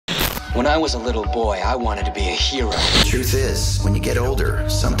When I was a little boy, I wanted to be a hero. The truth is, when you get older,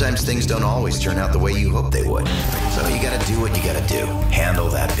 sometimes things don't always turn out the way you hope they would. So you gotta do what you gotta do. Handle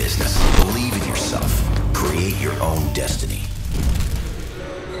that business. Believe in yourself. Create your own destiny.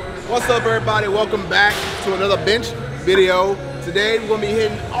 What's up, everybody? Welcome back to another bench video. Today we're gonna be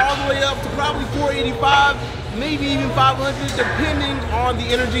hitting all the way up to probably 485, maybe even 500, depending on the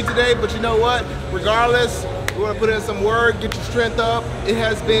energy today. But you know what? Regardless, we're gonna put in some work, get your strength up. It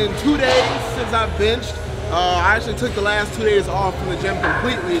has been 2 days since I've benched. I actually took the last 2 days off from the gym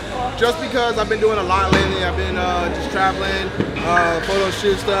completely, just because I've been doing a lot lately. I've been just traveling, photo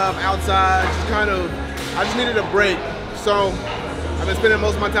shoot stuff, outside, I just needed a break. So I've been spending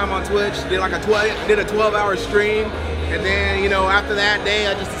most of my time on Twitch. Did a 12-hour stream, and then, you know, after that day,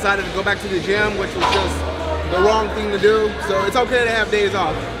 I just decided to go back to the gym, which was just the wrong thing to do. So it's okay to have days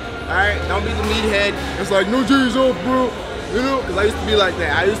off. All right, don't be the meathead. It's like, no days off, bro. You know, because I used to be like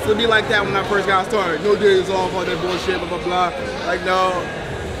that. I used to be like that when I first got started. No days off, all that bullshit, blah, blah, blah. Like, no,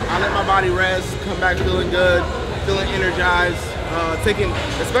 I let my body rest, come back feeling good, feeling energized,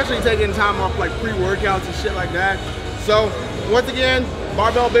 especially taking time off like pre-workouts and shit like that. So, once again,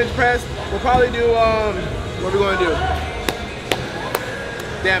 barbell bench press. We'll probably do, what are we gonna do?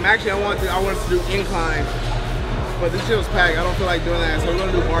 Damn, actually I want us to do incline. But this shit was packed. I don't feel like doing that. So we're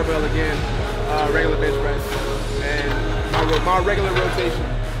gonna do barbell again, regular bench press, and my regular rotation.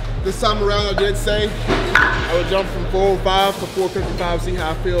 This time around, I did say I would jump from 405 to 455, see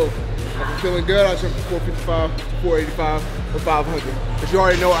how I feel. If I'm feeling good, I'll jump from 455 to 485 or 500. But you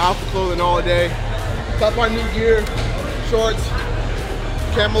already know, Alpha clothing all day. Got my new gear, shorts,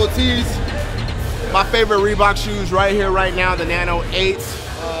 camo tees. My favorite Reebok shoes right here, right now, the Nano 8s.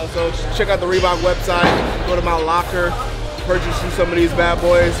 So check out the Reebok website, go to my locker, purchase you some of these bad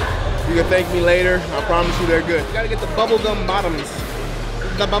boys. You can thank me later. I promise you they're good. You gotta get the bubblegum bottoms.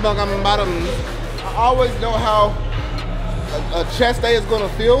 The bubblegum bottoms. I always know how a chest day is gonna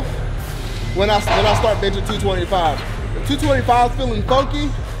feel when I start benching 225. If 225 is feeling funky,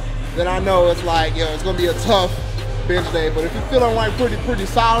 then I know it's like, yo, it's gonna be a tough bench day. But if you're feeling like pretty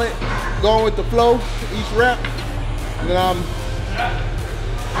solid, going with the flow, each rep, then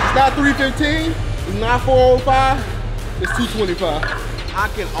it's not 315, it's not 405, it's 225. I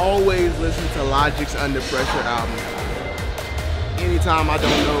can always listen to Logic's Under Pressure album anytime I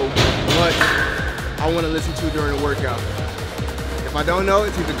don't know what I want to listen to during the workout. If I don't know,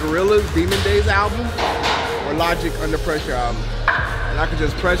 it's either Gorilla's Demon Days album or Logic Under Pressure album. And I can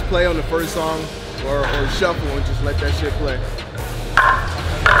just press play on the first song or shuffle and just let that shit play.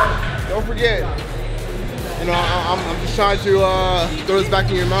 Don't forget, you know, I'm just trying to throw this back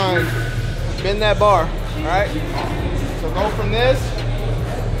in your mind. Bend that bar, all right? So go from this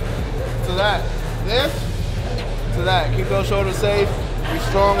to that, this to that. Keep those shoulders safe. Be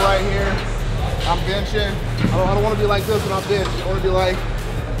strong right here. I'm benching. I don't want to be like this when I bench. I want to be like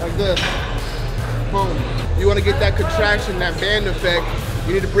this. Boom. You want to get that contraction, that band effect.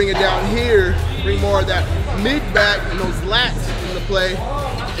 You need to bring it down here. Bring more of that mid back and those lats into play,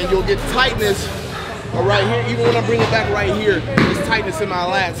 and you'll get tightness. Right here, even when I bring it back right here, there's tightness in my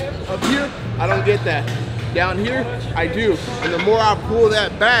lats. Up here, I don't get that. Down here, I do. And the more I pull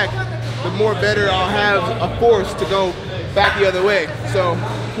that back, the more better I'll have a force to go back the other way. So,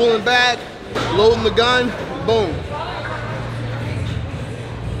 pulling back, loading the gun, boom.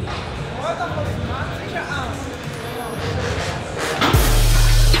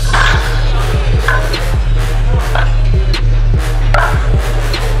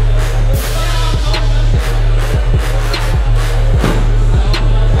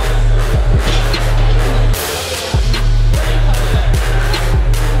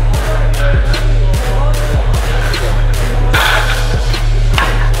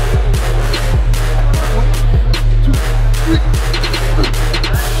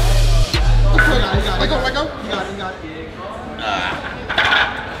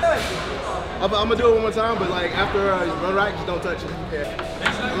 I'm gonna do it one more time, but like after run right, just don't touch it.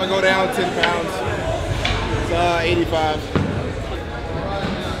 Yeah. I'm gonna go down 10 pounds. It's 85.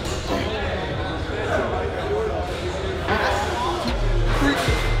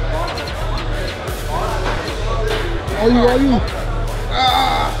 Are you?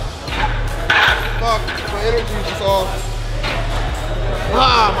 Fuck, my energy is off.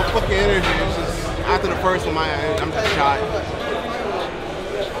 My fucking energy is just, after the first one, I'm just shot.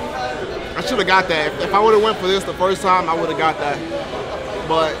 I should have got that. If I would have went for this the first time, I would have got that.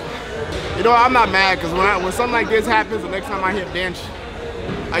 But, you know, I'm not mad, because when something like this happens, the next time I hit bench,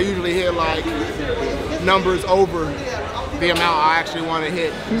 I usually hit like numbers over the amount I actually want to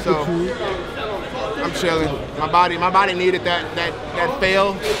hit. So I'm chilling. My body needed that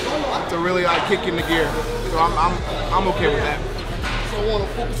fail to really like kick in the gear. So I'm okay with that. So I want to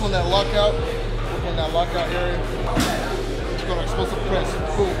focus on that lockout. Work on that lockout area. Just gonna explosive press.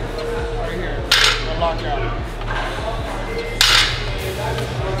 Cool. Right here. That lockout.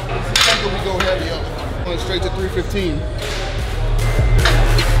 Sometimes we go heavy up. Going straight to 315.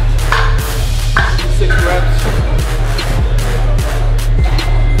 6 reps.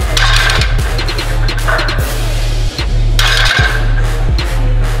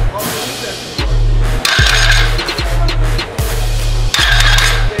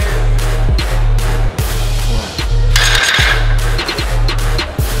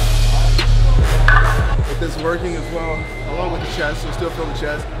 Working as well, along with the chest, so still feel the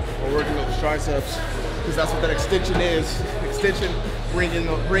chest, or working with the triceps, because that's what that extension is. Extension brings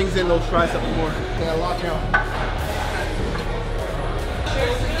in those triceps more. Yeah, lockout.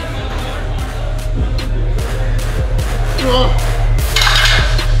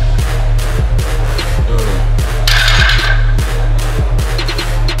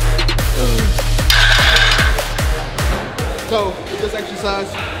 So with this exercise,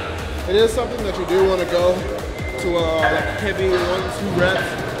 it is something that you do want to go to like heavy 1-2 reps,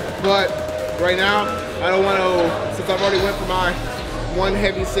 but right now I don't want to, since I've already went for my one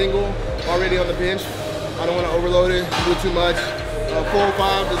heavy single already on the bench, I don't want to overload it, do too much.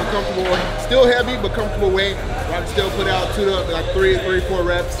 405 is a comfortable, still heavy but comfortable weight. I can still put out 2 to like 3-4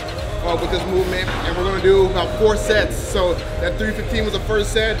 reps with this movement, and we're going to do about 4 sets. So that 315 was the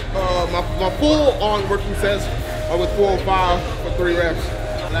first set. My full on working sets are with 405 for 3 reps.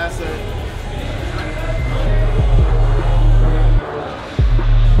 Last set.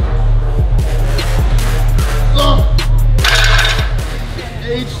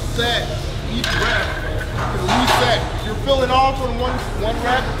 Each set, each rep, reset. If you're filling off on one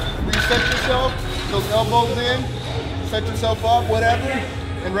rep, reset yourself, those elbows in, set yourself up, whatever,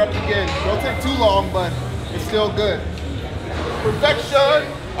 and rep again. Don't take too long, but it's still good. Perfection.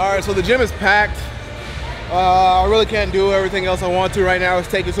 All right, so the gym is packed. I really can't do everything else I want to right now. It's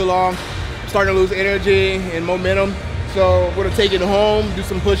taking too long. I'm starting to lose energy and momentum. So we're gonna take it home, do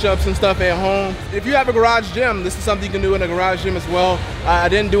some push-ups and stuff at home. If you have a garage gym, this is something you can do in a garage gym as well. I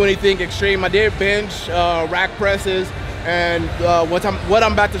didn't do anything extreme. I did bench, rack presses, and what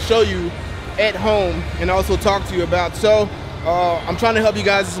I'm about to show you at home and also talk to you about. So I'm trying to help you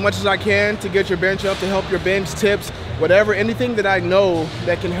guys as much as I can to get your bench up, to help your bench tips, whatever, anything that I know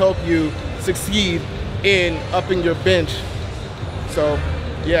that can help you succeed in upping your bench. So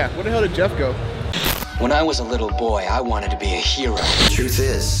yeah, where the hell did Jeff go? When I was a little boy, I wanted to be a hero. The truth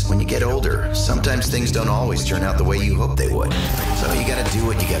is, when you get older, sometimes things don't always turn out the way you hope they would. So you gotta do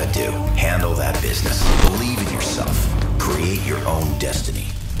what you gotta do. Handle that business. Believe in yourself. Create your own destiny.